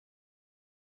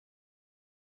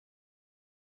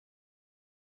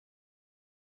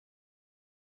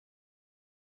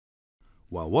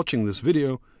While watching this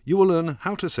video, you will learn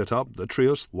how to set up the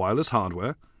TRIOS wireless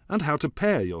hardware and how to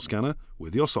pair your scanner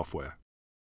with your software.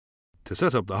 To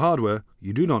set up the hardware,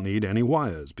 you do not need any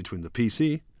wires between the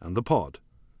PC and the pod.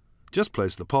 Just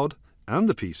place the pod and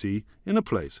the PC in a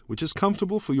place which is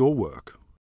comfortable for your work.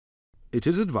 It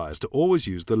is advised to always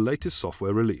use the latest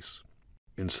software release.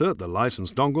 Insert the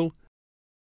licensed dongle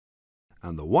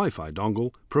and the Wi-Fi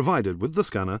dongle provided with the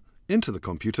scanner into the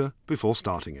computer before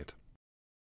starting it.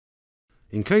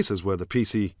 In cases where the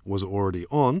PC was already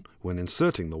on when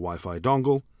inserting the Wi-Fi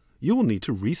dongle, you will need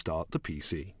to restart the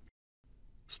PC.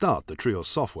 Start the TRIOS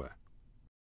software.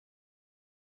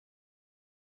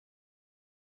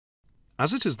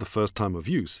 As it is the first time of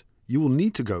use, you will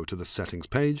need to go to the Settings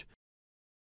page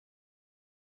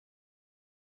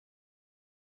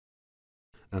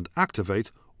and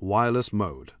activate Wireless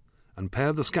Mode and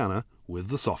pair the scanner with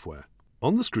the software.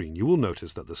 On the screen you will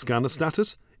notice that the scanner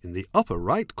status in the upper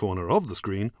right corner of the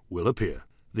screen will appear.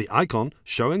 The icon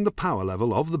showing the power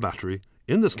level of the battery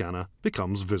in the scanner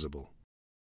becomes visible.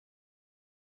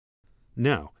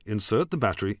 Now insert the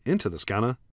battery into the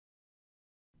scanner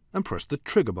and press the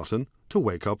trigger button to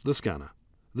wake up the scanner.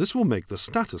 This will make the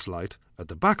status light at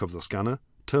the back of the scanner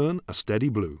turn a steady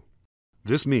blue.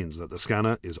 This means that the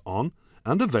scanner is on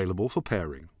and available for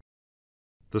pairing.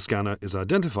 The scanner is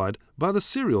identified by the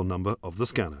serial number of the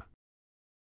scanner.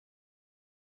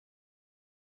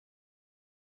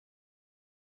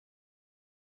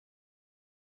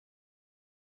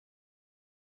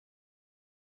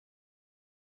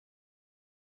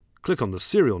 Click on the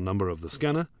serial number of the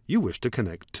scanner you wish to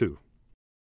connect to.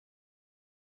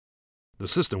 The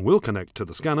system will connect to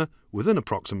the scanner within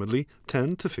approximately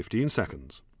 10 to 15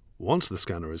 seconds. Once the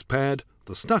scanner is paired,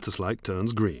 the status light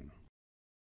turns green.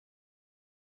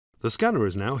 The scanner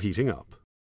is now heating up.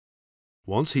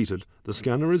 Once heated, the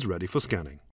scanner is ready for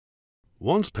scanning.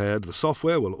 Once paired, the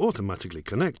software will automatically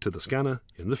connect to the scanner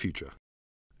in the future.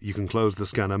 You can close the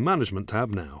Scanner Management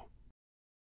tab now.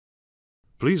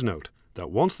 Please note that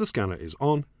once the scanner is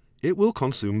on, it will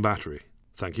consume battery.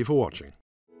 Thank you for watching.